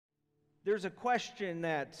There's a question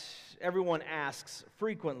that everyone asks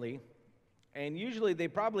frequently, and usually they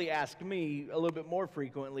probably ask me a little bit more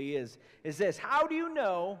frequently, is this: how do you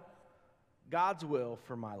know God's will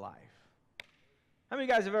for my life? How many of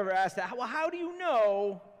you guys have ever asked that? Well, how do you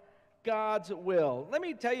know God's will? Let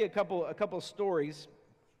me tell you a couple stories.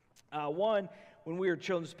 One, when we were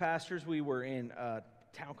children's pastors, we were in a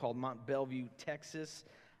town called Mont Belvieu, Texas.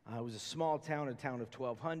 It was a small town, a town of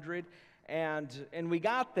 1,200. And we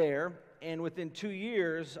got there, and within 2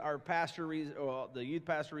 years, our pastor, the youth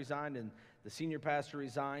pastor resigned, and the senior pastor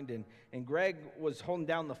resigned, and Greg was holding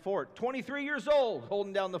down the fort. 23 years old,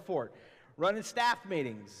 holding down the fort, running staff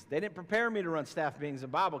meetings. They didn't prepare me to run staff meetings in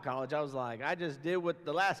Bible college. I was like, I just did what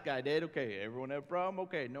the last guy did. Okay, everyone have a problem?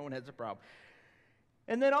 Okay, no one has a problem.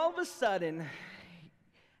 And then all of a sudden,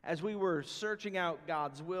 as we were searching out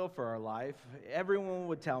God's will for our life, everyone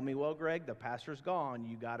would tell me, well, Greg, the pastor's gone.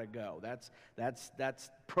 You got to go. That's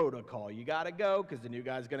protocol. You got to go because the new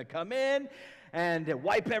guy's going to come in and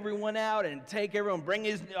wipe everyone out and take everyone, bring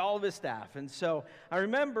all of his staff. And so I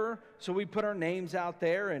remember, so we put our names out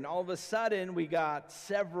there, and all of a sudden we got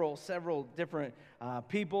several different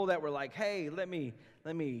people that were like, hey, let me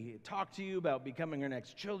talk to you about becoming our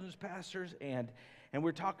next children's pastors. And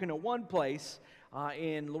we're talking to one place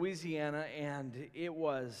in Louisiana, and it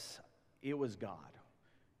was God.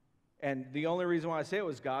 And the only reason why I say it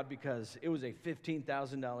was God, because it was a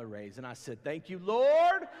 $15,000 raise. And I said, thank you,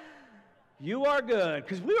 Lord, you are good.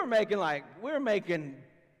 Because we were making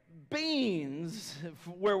beans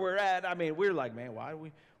where we're at. I mean, we were like, man, why do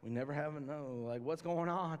we never have enough? Like, what's going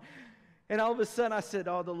on? And all of a sudden, I said,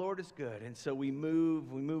 oh, the Lord is good. And so we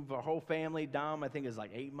moved our whole family. Dom, I think, is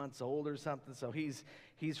like 8 months old or something. So he's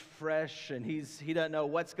fresh, and he doesn't know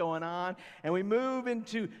what's going on. And we move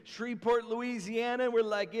into Shreveport, Louisiana. We're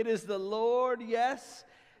like, it is the Lord, yes.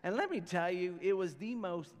 And let me tell you, it was the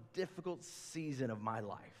most difficult season of my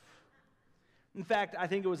life. In fact, I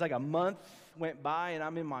think it was like a month went by, and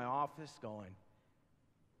I'm in my office going,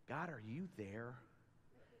 God, are you there?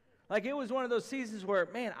 Like, it was one of those seasons where,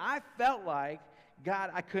 man, I felt like, God,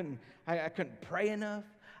 I couldn't pray enough.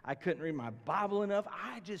 I couldn't read my Bible enough.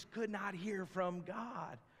 I just could not hear from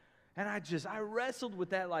God. And I wrestled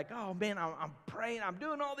with that, like, oh, man, I'm praying. I'm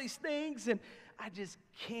doing all these things, and I just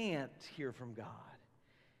can't hear from God.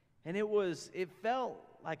 And it felt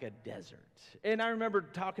like a desert. And I remember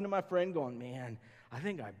talking to my friend going, man, I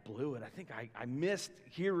think I blew it. I think I missed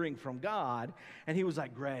hearing from God. And he was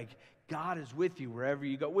like, Greg, God is with you wherever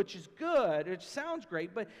you go, which is good. It sounds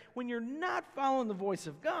great, but when you're not following the voice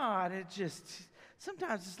of God,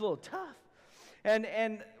 sometimes it's a little tough.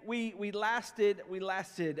 And we lasted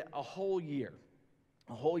a whole year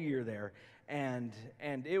there, and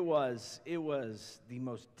it was the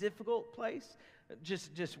most difficult place,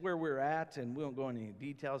 just where we're at, and we won't go into any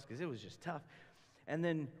details because it was just tough. And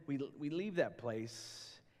then we leave that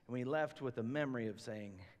place, and we left with a memory of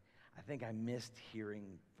saying, I think I missed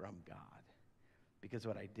hearing from God, because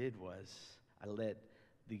what I did was I let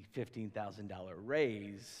the $15,000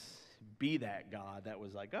 raise be that God that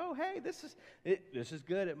was like, oh, hey, this is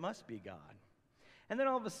good. It must be God. And then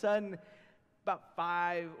all of a sudden, about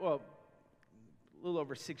a little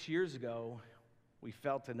over 6 years ago, we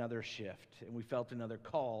felt another shift, and we felt another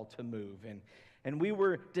call to move. And we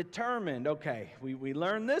were determined, okay, we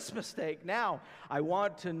learned this mistake. Now I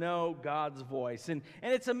want to know God's voice. And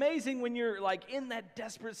it's amazing when you're like in that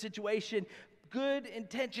desperate situation, good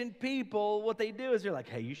intentioned people, what they do is they're like,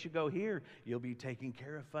 hey, you should go here. You'll be taken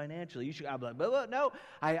care of financially. I'm like, no,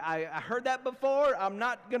 I heard that before. I'm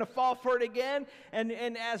not going to fall for it again.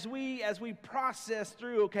 And as we process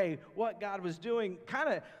through, okay, what God was doing, kind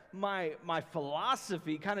of my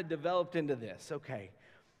philosophy kind of developed into this, okay.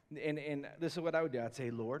 And this is what I would do. I'd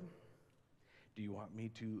say, Lord, do you want me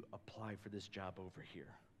to apply for this job over here?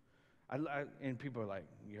 And people are like,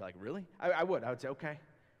 you're like, really? I would say, okay.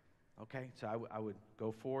 So I would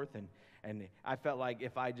go forth, and I felt like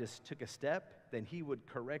if I just took a step, then he would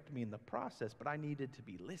correct me in the process, but I needed to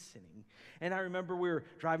be listening. And I remember we were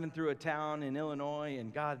driving through a town in Illinois,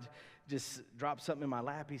 and God just dropped something in my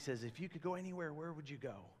lap. He says, if you could go anywhere, where would you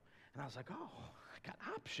go? And I was like, oh, I got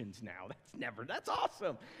options now. That's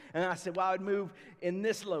awesome. And I said, well, I would move in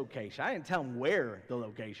this location. I didn't tell him where the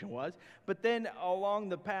location was. But then along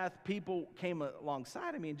the path, people came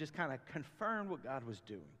alongside of me and just kind of confirmed what God was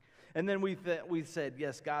doing. And then we said,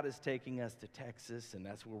 yes, God is taking us to Texas, and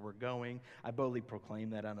that's where we're going. I boldly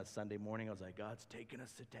proclaimed that on a Sunday morning. I was like, God's taking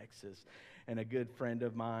us to Texas. And a good friend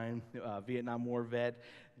of mine, Vietnam War vet,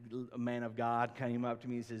 a man of God, came up to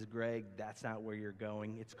me and says, Greg, that's not where you're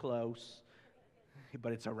going. It's close,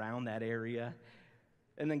 but it's around that area.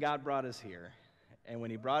 And then God brought us here. And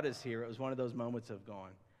when he brought us here, it was one of those moments of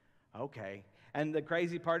going, okay. And the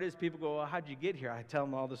crazy part is people go, well, how'd you get here? I tell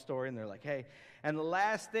them all the story, and they're like, hey. And the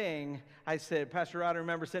last thing I said, Pastor Rod, I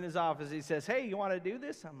remember sitting in his office, he says, hey, you want to do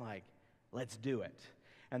this? I'm like, let's do it.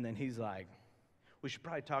 And then he's like, we should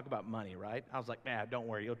probably talk about money, right? I was like, man, don't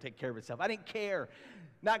worry, you'll take care of itself. I didn't care,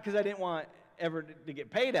 not because I didn't want ever to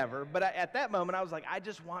get paid ever, but at that moment I was like, I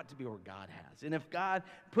just want to be where God has. And if God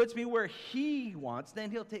puts me where he wants,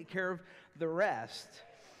 then he'll take care of the rest.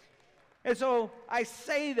 And so I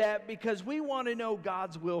say that because we want to know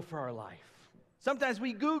God's will for our life. Sometimes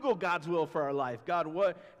we Google God's will for our life, God,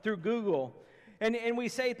 what, through Google. And we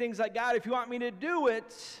say things like, God, if you want me to do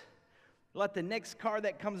it, let the next car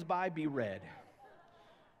that comes by be red.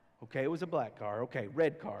 Okay, it was a black car. Okay,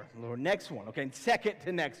 red car. Lord, next one. Okay, second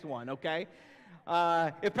to next one. Okay.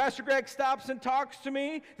 If Pastor Greg stops and talks to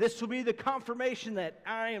me, this will be the confirmation that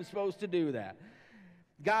I am supposed to do that.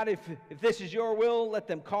 God, if this is your will, let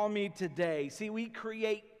them call me today. See, we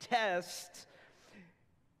create tests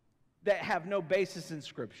that have no basis in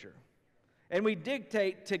Scripture. And we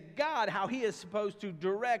dictate to God how he is supposed to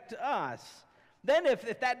direct us. Then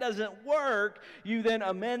if that doesn't work, you then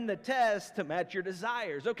amend the test to match your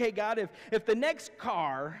desires. Okay, God, if the next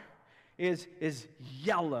car is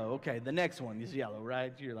yellow, okay, the next one is yellow,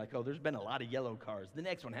 right? You're like, oh, there's been a lot of yellow cars. The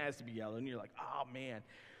next one has to be yellow. And you're like, oh, man.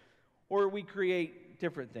 Or we create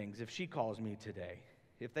different things. If she calls me today,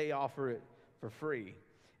 if they offer it for free,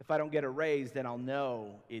 if I don't get a raise, then I'll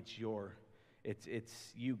know it's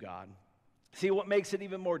you, God. See, what makes it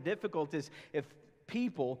even more difficult is if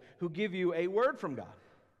people who give you a word from God.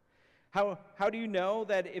 How do you know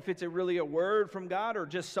that if it's really a word from God or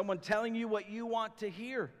just someone telling you what you want to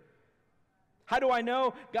hear? How do I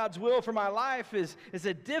know God's will for my life is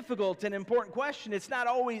a difficult and important question. It's not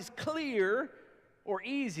always clear or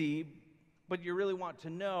easy, but you really want to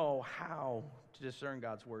know how to discern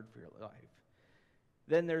God's word for your life.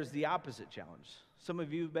 Then there's the opposite challenge. Some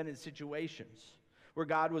of you have been in situations where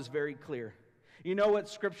God was very clear. You know what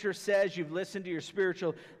Scripture says. You've listened to your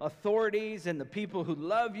spiritual authorities and the people who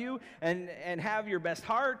love you and have your best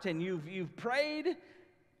heart, and you've prayed,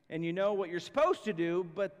 and you know what you're supposed to do,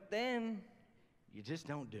 but then you just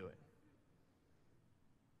don't do it.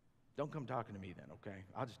 Don't come talking to me then, okay?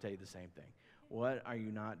 I'll just tell you the same thing. What are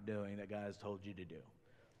you not doing that God has told you to do?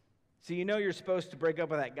 See, you know you're supposed to break up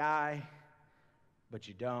with that guy, but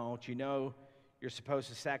you don't. You know you're supposed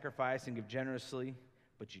to sacrifice and give generously,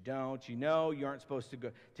 but you don't. You know you aren't supposed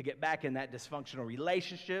to get back in that dysfunctional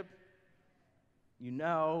relationship. You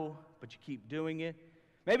know, but you keep doing it.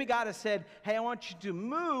 Maybe God has said, hey, I want you to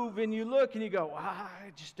move, and you look and you go,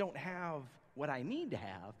 I just don't have what I need to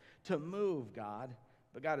have to move, God.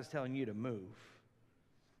 But God is telling you to move.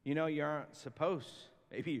 You know you aren't supposed,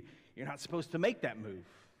 maybe you're not supposed to make that move,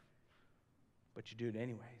 but you do it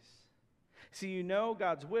anyways. See, you know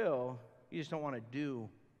God's will, you just don't want to do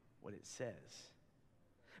what it says.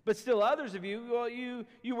 But still others of you, well,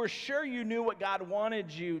 you were sure you knew what God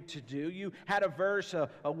wanted you to do. You had a verse,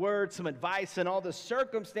 a word, some advice, and all the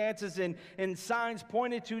circumstances and signs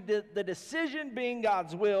pointed to the decision being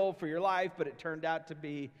God's will for your life, but it turned out to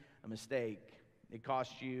be a mistake. It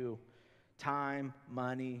cost you time,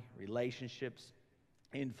 money, relationships,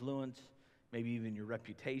 influence, maybe even your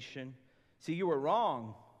reputation. See, you were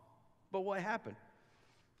wrong, but what happened?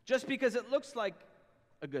 Just because it looks like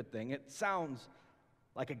a good thing, it sounds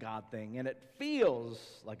like a God thing, and it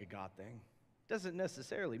feels like a God thing, doesn't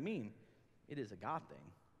necessarily mean it is a God thing.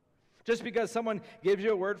 Just because someone gives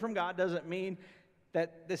you a word from God doesn't mean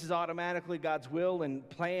that this is automatically God's will and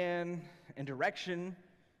plan and direction.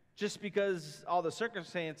 Just because all the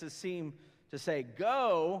circumstances seem to say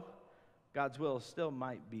go, God's will still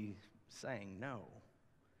might be saying no.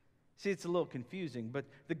 See, it's a little confusing, but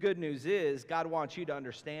the good news is God wants you to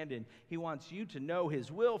understand, and he wants you to know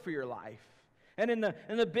his will for your life. And in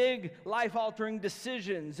the big life-altering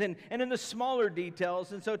decisions and in the smaller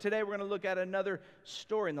details. And so today we're going to look at another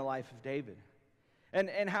story in the life of David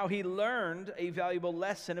and how he learned a valuable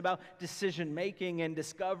lesson about decision-making and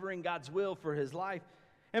discovering God's will for his life.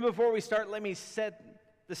 And before we start, let me set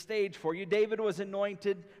the stage for you. David was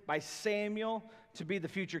anointed by Samuel to be the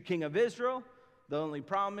future king of Israel. The only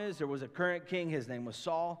problem is there was a current king. His name was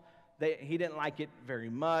Saul. He didn't like it very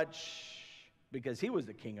much because he was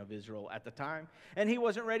the king of Israel at the time. And he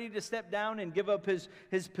wasn't ready to step down and give up his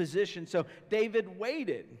position. So David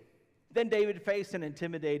waited. Then David faced an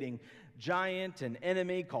intimidating giant, an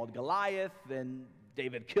enemy called Goliath. And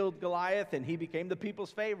David killed Goliath, and he became the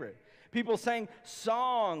people's favorite. People sang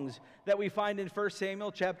songs that we find in 1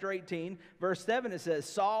 Samuel chapter 18, verse 7. It says,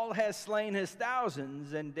 Saul has slain his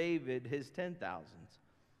thousands and David his 10,000s.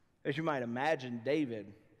 As you might imagine,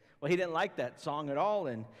 David, well, he didn't like that song at all,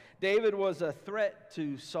 and David was a threat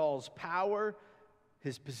to Saul's power,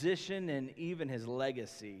 his position, and even his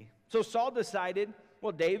legacy. So Saul decided,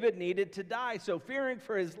 well, David needed to die. So fearing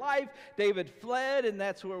for his life, David fled, and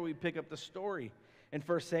that's where we pick up the story. In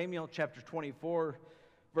 1 Samuel chapter 24,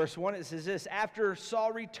 verse 1, it says this: After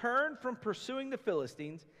Saul returned from pursuing the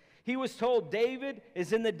Philistines, he was told David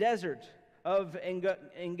is in the desert of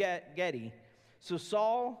En-Gedi. So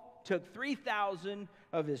Saul took 3,000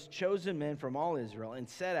 of his chosen men from all Israel and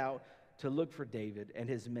set out to look for David and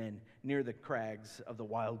his men near the crags of the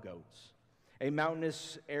wild goats, a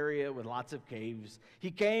mountainous area with lots of caves.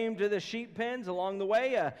 He came to the sheep pens along the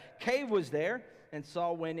way. A cave was there, and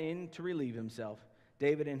Saul went in to relieve himself.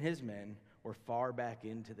 David and his men were far back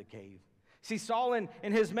into the cave. See, Saul and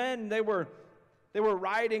his men, they were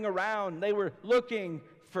riding around. They were looking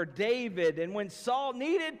for David. And when Saul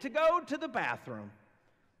needed to go to the bathroom,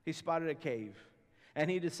 he spotted a cave. And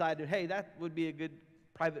he decided, hey, that would be a good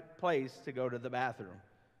private place to go to the bathroom.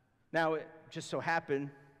 Now, it just so happened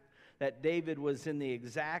that David was in the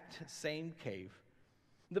exact same cave.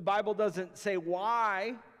 The Bible doesn't say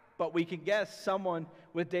why, but we can guess someone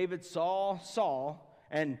with David saw Saul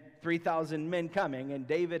and 3,000 men coming, and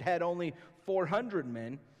David had only 400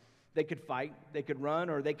 men. They could fight, they could run,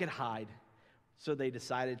 or they could hide. So they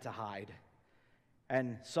decided to hide.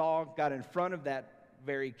 And Saul got in front of that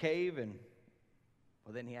very cave, and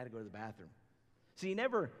well, then he had to go to the bathroom. So you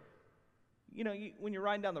never, when you're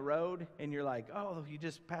riding down the road and you're like, oh, you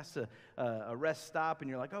just passed a rest stop and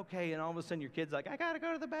you're like, okay, and all of a sudden your kid's like, I got to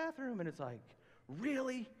go to the bathroom. And it's like,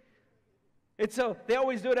 really? And so they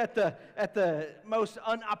always do it at the most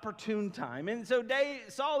inopportune time. And so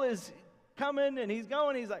Saul is coming and he's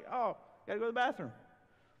going, he's like, oh, got to go to the bathroom.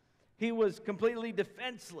 He was completely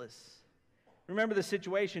defenseless. Remember the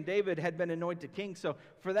situation, David had been anointed king, so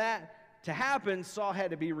for that to happen, Saul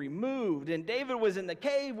had to be removed. And David was in the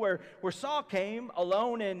cave where Saul came,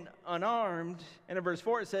 alone and unarmed. And in verse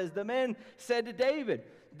 4 it says, the men said to David,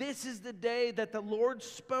 this is the day that the Lord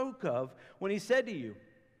spoke of when he said to you,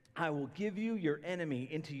 I will give you your enemy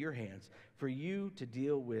into your hands for you to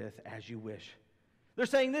deal with as you wish. They're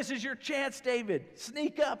saying, this is your chance, David.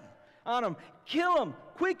 Sneak up on him. Kill him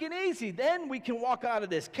quick and easy. Then we can walk out of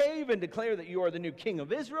this cave and declare that you are the new king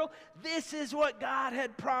of Israel. This is what God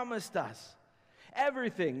had promised us.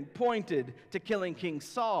 Everything pointed to killing King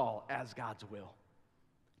Saul as God's will.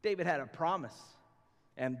 David had a promise.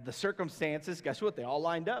 And the circumstances, guess what? They all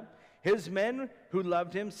lined up. His men who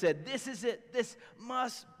loved him said, this is it. This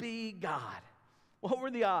must be God. What were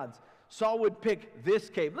the odds? Saul would pick this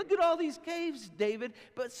cave. Look at all these caves, David.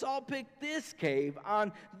 But Saul picked this cave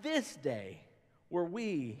on this day where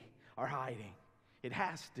we are hiding. It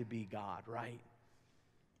has to be God, right?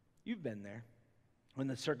 You've been there. When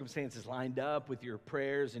the circumstances lined up with your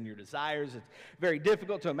prayers and your desires, it's very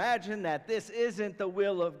difficult to imagine that this isn't the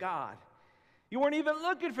will of God. You weren't even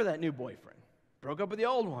looking for that new boyfriend. Broke up with the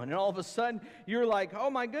old one, and all of a sudden, you're like, oh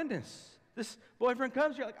my goodness. This boyfriend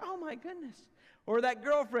comes, you're like, oh my goodness. Or that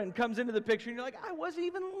girlfriend comes into the picture, and you're like, I wasn't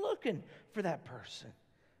even looking for that person.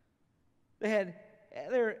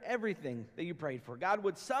 They're everything that you prayed for. God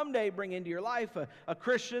would someday bring into your life a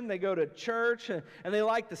Christian. They go to church, and they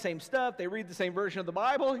like the same stuff. They read the same version of the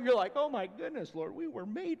Bible. You're like, oh my goodness, Lord, we were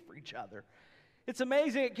made for each other. It's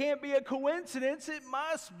amazing. It can't be a coincidence. It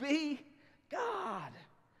must be God.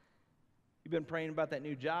 You've been praying about that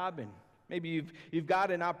new job, and maybe you've got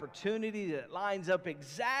an opportunity that lines up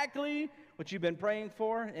exactly what you've been praying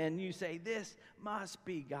for, and you say, this must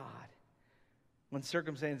be God. When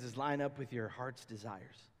circumstances line up with your heart's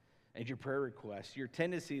desires and your prayer requests, your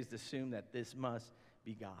tendency is to assume that this must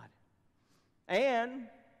be God. And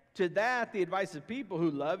to that, the advice of people who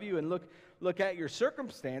love you and look at your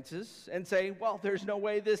circumstances and say, well, there's no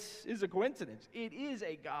way this is a coincidence. It is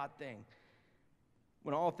a God thing.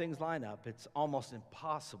 When all things line up, it's almost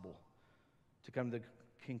impossible to come to the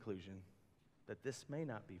conclusion that this may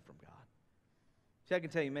not be from God. See, I can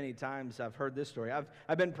tell you many times I've heard this story.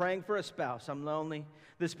 I've been praying for a spouse. I'm lonely.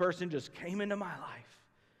 This person just came into my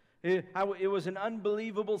life. It was an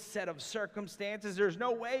unbelievable set of circumstances. There's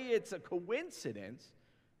no way it's a coincidence.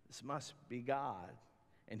 This must be God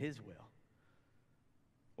and His will.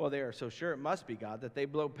 Well, they are so sure it must be God that they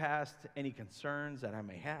blow past any concerns that I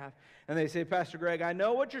may have. And they say, Pastor Greg, I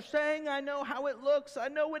know what you're saying. I know how it looks. I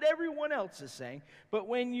know what everyone else is saying. But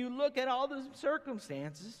when you look at all the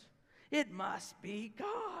circumstances, it must be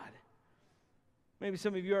God. Maybe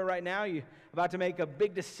some of you are right now, you're about to make a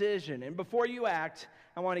big decision. And before you act,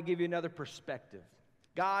 I want to give you another perspective.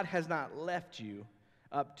 God has not left you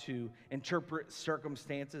up to interpret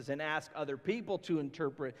circumstances and ask other people to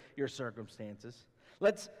interpret your circumstances.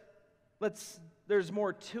 There's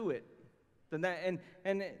more to it than that.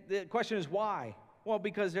 And the question is why? Well,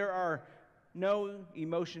 because there are no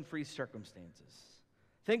emotion-free circumstances.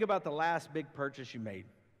 Think about the last big purchase you made.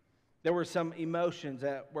 There were some emotions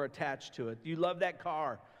that were attached to it. You love that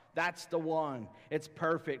car. That's the one. It's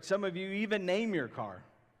perfect. Some of you even name your car.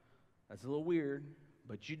 That's a little weird,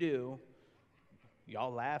 but you do.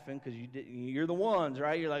 Y'all laughing because you're the ones,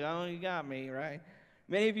 right? You're like, oh, you got me, right?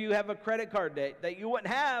 Many of you have a credit card debt that you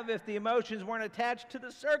wouldn't have if the emotions weren't attached to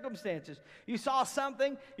the circumstances. You saw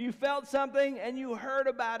something, you felt something, and you heard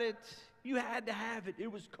about it. You had to have it.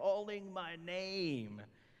 It was calling my name.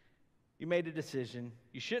 You made a decision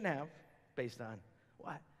you shouldn't have based on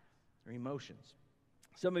what? Your emotions.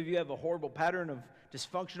 Some of you have a horrible pattern of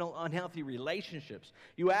dysfunctional, unhealthy relationships.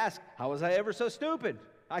 You ask, how was I ever so stupid?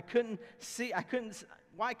 Why couldn't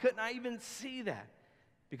I even see that?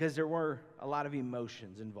 Because there were a lot of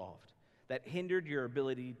emotions involved that hindered your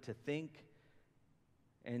ability to think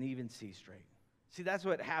and even see straight. See, that's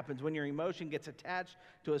what happens when your emotion gets attached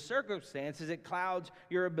to a circumstance, is it clouds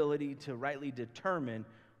your ability to rightly determine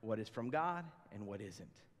what is from God and what isn't.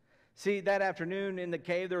 See, that afternoon in the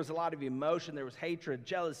cave, there was a lot of emotion. There was hatred,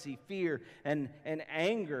 jealousy, fear, and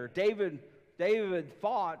anger. David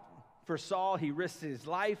fought for Saul. He risked his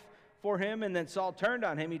life for him, and then Saul turned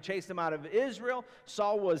on him. He chased him out of Israel.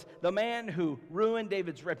 Saul was the man who ruined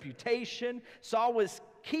David's reputation. Saul was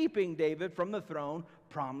keeping David from the throne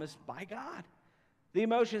promised by God. The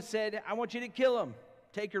emotion said, I want you to kill him.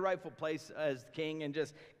 Take your rightful place as king and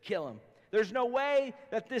just kill him. There's no way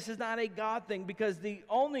that this is not a God thing, because the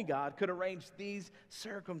only God could arrange these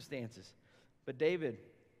circumstances. But David,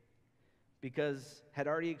 because had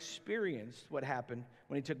already experienced what happened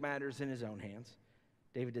when he took matters in his own hands,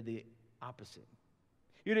 David did the opposite.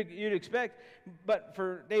 You'd expect, but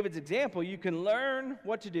for David's example, you can learn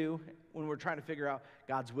what to do when we're trying to figure out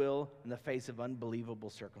God's will in the face of unbelievable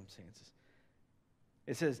circumstances.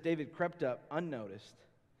 It says, David crept up unnoticed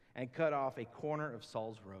and cut off a corner of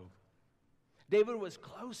Saul's robe. David was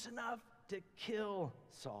close enough to kill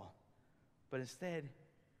Saul, but instead,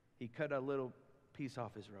 he cut a little piece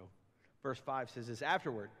off his robe. Verse 5 says this,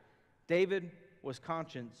 afterward, David was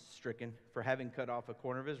conscience-stricken for having cut off a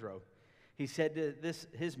corner of his robe. He said to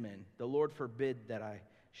his men, the Lord forbid that I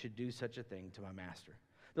should do such a thing to my master,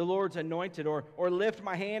 the Lord's anointed, or lift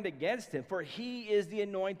my hand against him, for he is the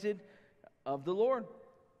anointed of the Lord.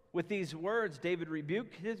 With these words, David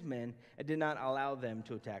rebuked his men and did not allow them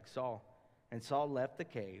to attack Saul. And Saul left the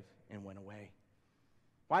cave and went away.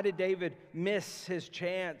 Why did David miss his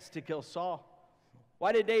chance to kill Saul?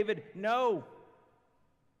 Why did David know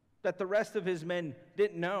that the rest of his men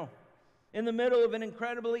didn't know? In the middle of an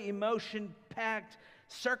incredibly emotion-packed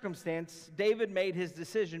circumstance, David made his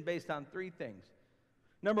decision based on three things.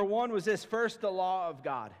 Number one was this: first, the law of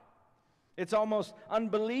God. It's almost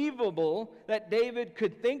unbelievable that David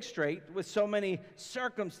could think straight with so many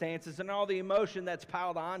circumstances and all the emotion that's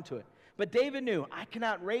piled onto it. But David knew, I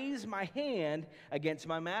cannot raise my hand against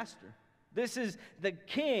my master. This is the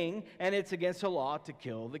king, and it's against the law to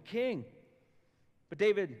kill the king. But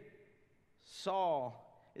David,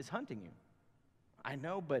 Saul is hunting you. I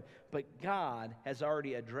know, but God has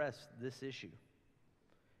already addressed this issue.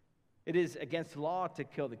 It is against the law to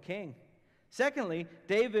kill the king. Secondly,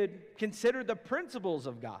 David considered the principles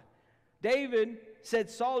of God. David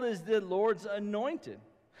said Saul is the Lord's anointed.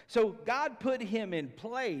 So God put him in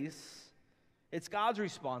place. It's God's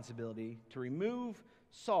responsibility to remove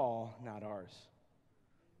Saul, not ours.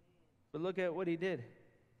 But look at what he did.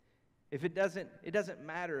 If it doesn't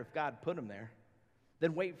matter if God put him there,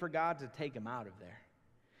 then wait for God to take him out of there.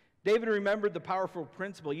 David remembered the powerful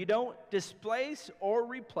principle: you don't displace or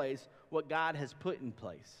replace what God has put in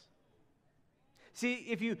place. See,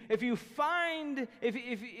 if you find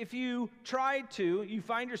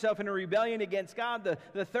yourself in a rebellion against God,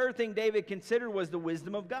 the third thing David considered was the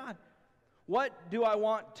wisdom of God. What do I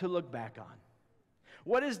want to look back on?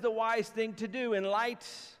 What is the wise thing to do in light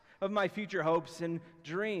of my future hopes and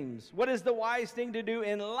dreams? What is the wise thing to do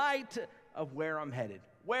in light of where I'm headed?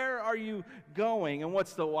 Where are you going, and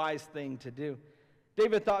what's the wise thing to do?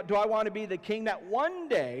 David thought, do I want to be the king that one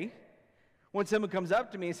day, when someone comes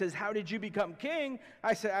up to me and says, how did you become king?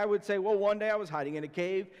 I would say, well, one day I was hiding in a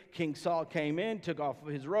cave. King Saul came in, took off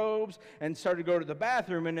his robes, and started to go to the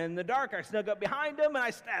bathroom. And in the dark, I snuck up behind him, and I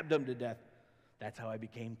stabbed him to death. That's how I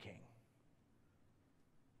became king.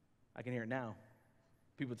 I can hear it now.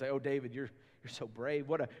 People would say, oh, David, you're so brave.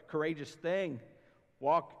 What a courageous thing.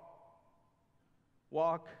 Walk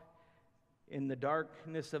in the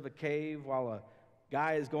darkness of a cave while a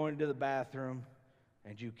Guy is going to the bathroom,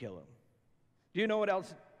 and you kill him. Do you know what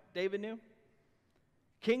else David knew?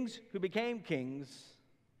 Kings who became kings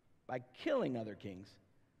by killing other kings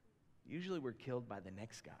usually were killed by the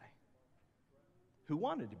next guy who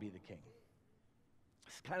wanted to be the king.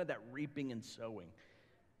 It's kind of that reaping and sowing.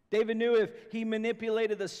 David knew if he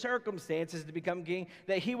manipulated the circumstances to become king,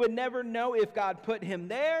 that he would never know if God put him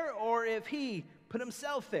there or if he put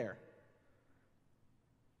himself there.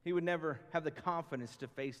 He would never have the confidence to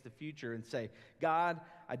face the future and say, God,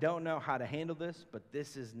 I don't know how to handle this, but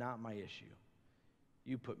this is not my issue.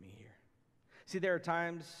 You put me here. See, there are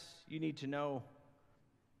times you need to know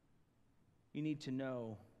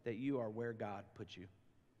that you are where God put you.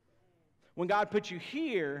 When God put you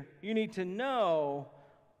here, you need to know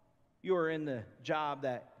you are in the job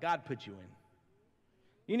that God put you in.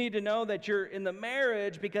 You need to know that you're in the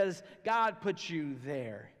marriage because God put you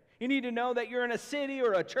there. You need to know that you're in a city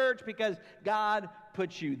or a church because God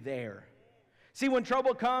put you there. See, when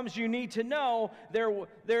trouble comes, you need to know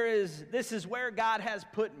this is where God has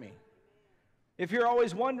put me. If you're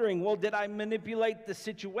always wondering, well, did I manipulate the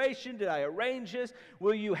situation? Did I arrange this?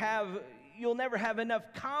 You'll never have enough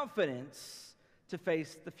confidence to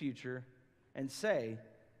face the future and say,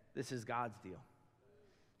 this is God's deal.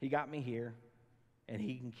 He got me here, and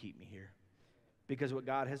He can keep me here. Because what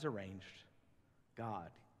God has arranged, God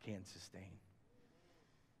can sustain.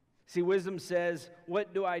 See, wisdom says,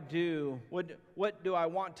 what do I do? What do I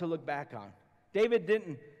want to look back on? David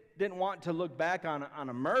didn't want to look back on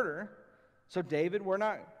a murder. So David, we're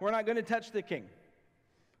not going to touch the king.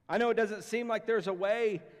 I know it doesn't seem like there's a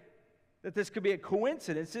way that this could be a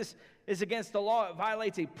coincidence. This is against the law. It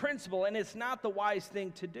violates a principle, and it's not the wise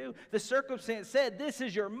thing to do. The circumstance said, this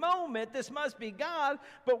is your moment. This must be God.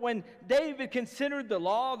 But when David considered the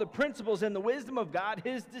law, the principles, and the wisdom of God,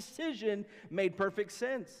 his decision made perfect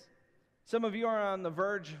sense. Some of you are on the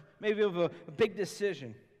verge maybe of a big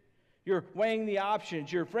decision. You're weighing the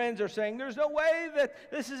options. Your friends are saying, there's no way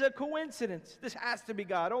that this is a coincidence. This has to be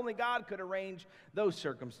God. Only God could arrange those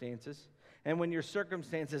circumstances. And when your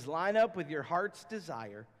circumstances line up with your heart's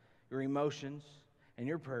desire, your emotions, and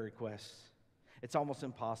your prayer requests, it's almost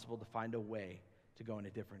impossible to find a way to go in a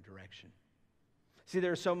different direction. See,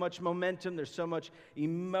 there's so much momentum, there's so much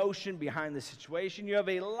emotion behind the situation. You have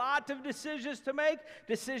a lot of decisions to make,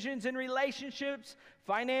 decisions in relationships,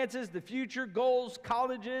 finances, the future, goals,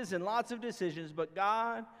 colleges, and lots of decisions. But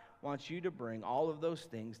God wants you to bring all of those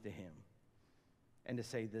things to Him and to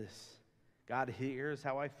say this, God, here's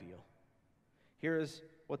how I feel. Here's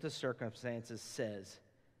what the circumstances says.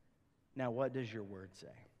 Now, what does your word say?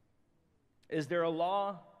 Is there a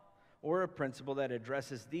law or a principle that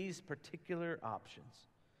addresses these particular options?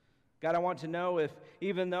 God, I want to know if,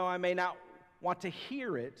 even though I may not want to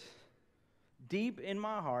hear it, deep in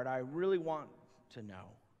my heart, I really want to know.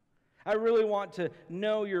 I really want to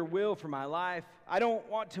know your will for my life. I don't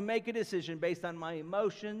want to make a decision based on my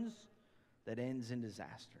emotions that ends in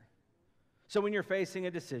disaster. So when you're facing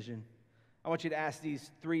a decision, I want you to ask these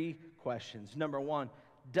 3 questions. Number 1,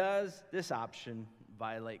 does this option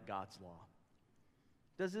violate God's law?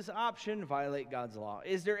 Does this option violate God's law?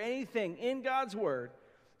 Is there anything in God's word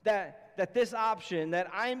that this option that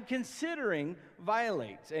I'm considering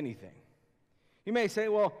violates anything? You may say,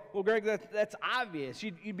 well, Greg, that's obvious.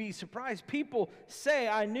 You'd be surprised. People say,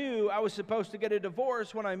 I knew I was supposed to get a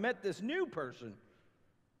divorce when I met this new person.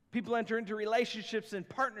 People enter into relationships and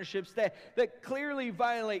partnerships that clearly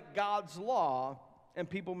violate God's law, and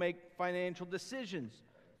people make financial decisions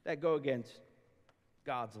that go against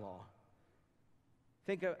God's law.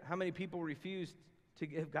 Think of how many people refuse to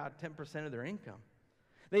give God 10% of their income.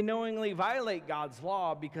 They knowingly violate God's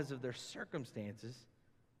law because of their circumstances,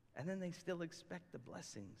 and then they still expect the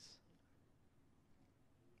blessings.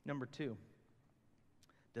 Number 2,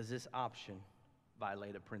 does this option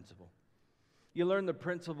violate a principle? You learn the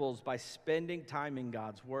principles by spending time in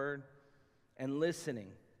God's word and listening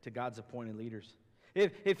to God's appointed leaders.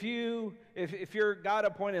 If your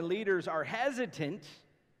God-appointed leaders are hesitant,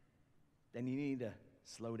 then you need to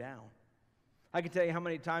slow down. I can tell you how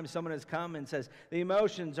many times someone has come and says, the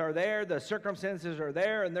emotions are there, the circumstances are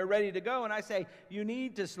there, and they're ready to go. And I say, you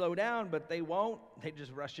need to slow down, but they won't. They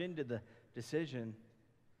just rush into the decision,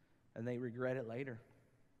 and they regret it later.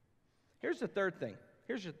 Here's the third thing.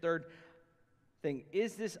 Here's your third thing.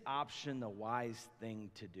 Is this option the wise thing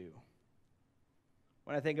to do?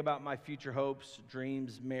 When I think about my future hopes,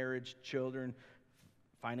 dreams, marriage, children,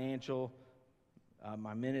 financial,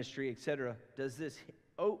 my ministry, etc., does this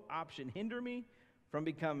option hinder me from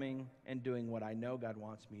becoming and doing what I know God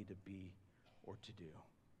wants me to be or to do?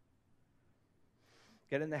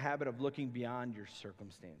 Get in the habit of looking beyond your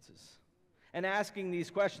circumstances and asking these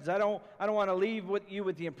questions. I don't want to leave you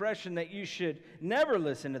with the impression that you should never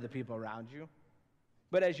listen to the people around you.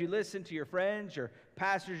 But as you listen to your friends, your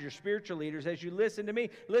pastors, your spiritual leaders, as you listen to me,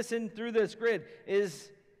 listen through this grid,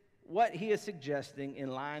 is what he is suggesting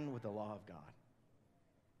in line with the law of God.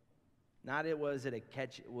 Not was it a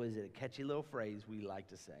catchy little phrase we like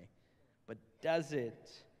to say, but does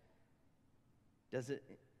it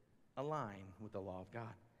align with the law of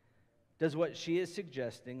God? Does what she is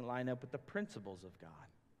suggesting line up with the principles of God?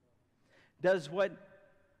 Does what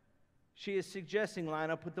she is suggesting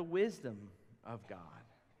line up with the wisdom of God?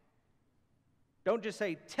 Don't just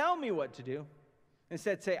say, tell me what to do.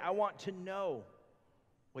 Instead, say, I want to know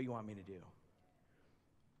what you want me to do.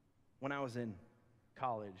 When I was in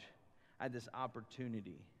college, I had this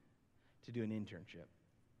opportunity to do an internship.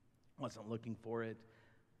 I wasn't looking for it,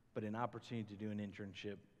 but an opportunity to do an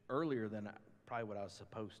internship earlier than probably what I was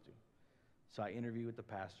supposed to. So I interviewed with the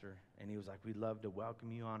pastor, and he was like, we'd love to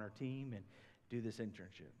welcome you on our team and do this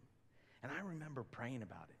internship. And I remember praying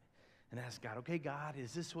about it and asked God, okay, God,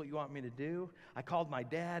 is this what you want me to do? I called my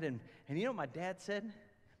dad, and you know what my dad said?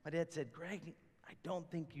 My dad said, Greg, I don't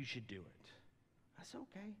think you should do it. I said,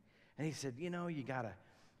 okay. And he said, you know, we gotta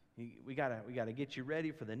get you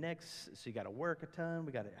ready for the next, so you gotta work a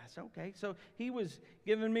ton. I said, okay. So he was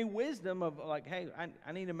giving me wisdom of like, hey,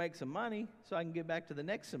 I need to make some money so I can get back to the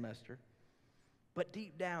next semester. But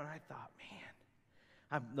deep down, I thought,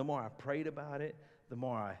 man, the more I prayed about it, the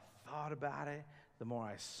more I thought about it, the more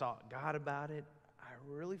I sought God about it, I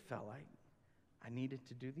really felt like I needed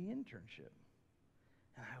to do the internship.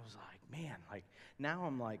 And I was like, man, like now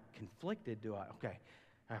I'm like conflicted.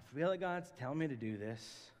 I feel like God's telling me to do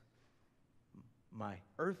this. My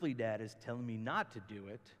earthly dad is telling me not to do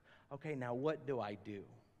it. Okay, now what do I do?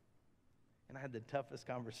 And I had the toughest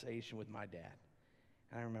conversation with my dad.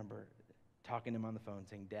 And I remember talking to him on the phone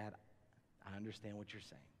saying, Dad, I understand what you're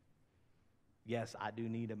saying. Yes, I do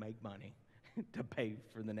need to make money to pay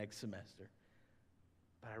for the next semester.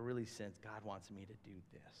 But I really sense God wants me to do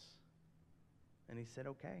this. And he said,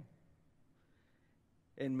 okay.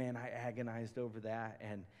 And man, I agonized over that.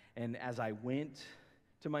 And as I went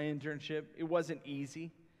to my internship, it wasn't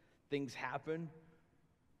easy. Things happened.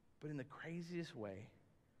 But in the craziest way,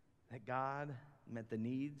 that God met the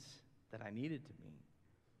needs that I needed to meet.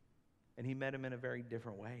 And he met them in a very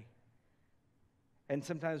different way. And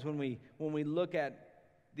sometimes when we look at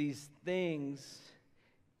these things,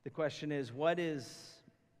 the question is,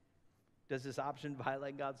 does this option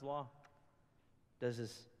violate God's law? Does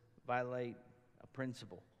this violate a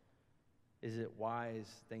principle? Is it a wise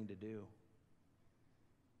thing to do?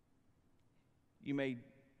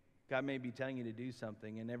 God may be telling you to do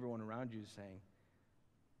something, and everyone around you is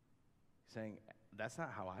saying, that's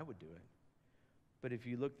not how I would do it. But if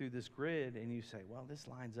you look through this grid and you say, well, this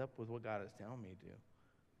lines up with what God is telling me to do.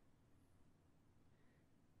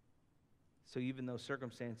 So even though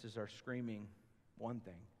circumstances are screaming one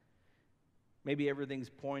thing, maybe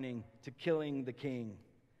everything's pointing to killing the king,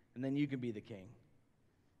 and then you can be the king.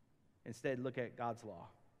 Instead, look at God's law,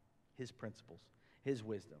 his principles, his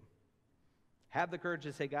wisdom. Have the courage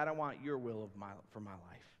to say, God, I want your will for my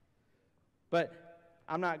life. But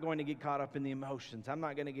I'm not going to get caught up in the emotions. I'm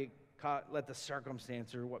not going to let the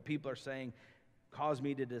circumstance or what people are saying cause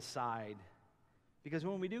me to decide. Because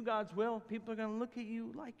when we do God's will, people are going to look at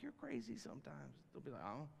you like you're crazy sometimes. They'll be like,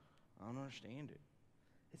 I don't understand it.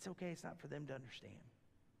 It's okay. It's not for them to understand.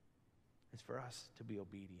 It's for us to be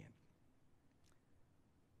obedient.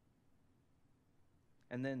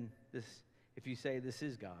 And then if you say this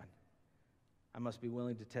is God, I must be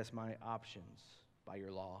willing to test my options by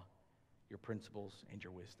your law, your principles, and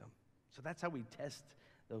your wisdom. So that's how we test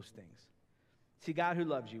those things. See, God who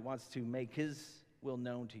loves you wants to make his will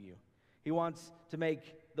known to you. He wants to make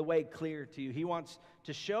the way clear to you. He wants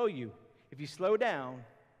to show you, if you slow down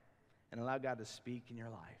and allow God to speak in your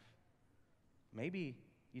life, maybe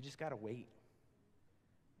you just got to wait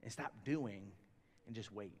and stop doing and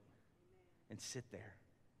just wait and sit there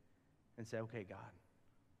and say, okay, God,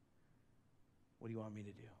 what do you want me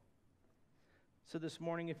to do? So this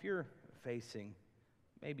morning, if you're facing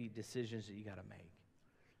maybe decisions that you got to make,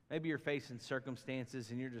 maybe you're facing circumstances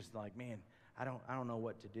and you're just like, man, I don't know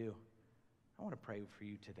what to do. I want to pray for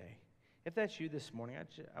you today. If that's you this morning,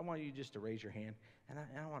 I want you just to raise your hand, and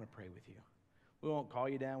I want to pray with you. We won't call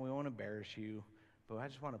you down. We won't embarrass you, but I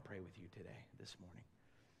just want to pray with you today, this morning.